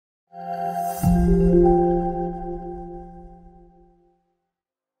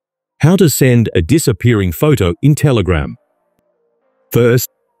How to send a disappearing photo in Telegram. First,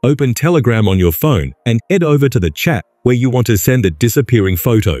 open Telegram on your phone and head over to the chat where you want to send the disappearing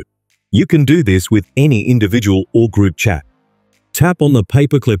photo. You can do this with any individual or group chat. Tap on the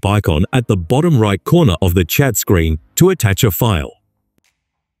paperclip icon at the bottom right corner of the chat screen to attach a file.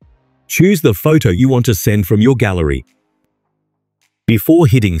 Choose the photo you want to send from your gallery. Before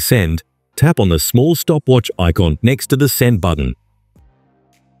hitting send, tap on the small stopwatch icon next to the send button.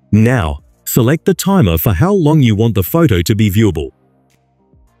 Now, select the timer for how long you want the photo to be viewable.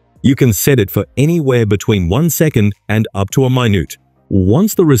 You can set it for anywhere between 1 second and up to a minute.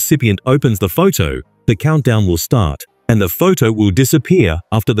 Once the recipient opens the photo, the countdown will start, and the photo will disappear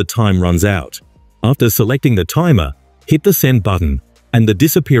after the time runs out. After selecting the timer, hit the send button, and the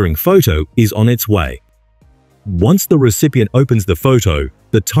disappearing photo is on its way. Once the recipient opens the photo,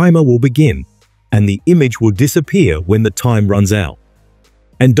 the timer will begin, and the image will disappear when the time runs out.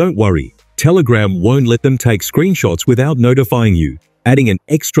 And don't worry, Telegram won't let them take screenshots without notifying you, adding an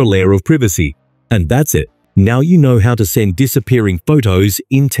extra layer of privacy. And that's it. Now you know how to send disappearing photos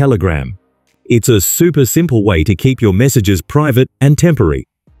in Telegram. It's a super simple way to keep your messages private and temporary.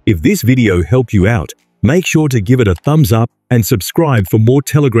 If this video helped you out, make sure to give it a thumbs up and subscribe for more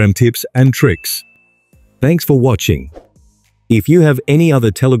Telegram tips and tricks. Thanks for watching. If you have any other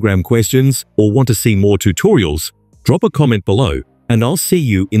Telegram questions or want to see more tutorials, drop a comment below and I'll see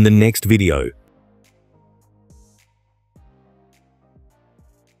you in the next video.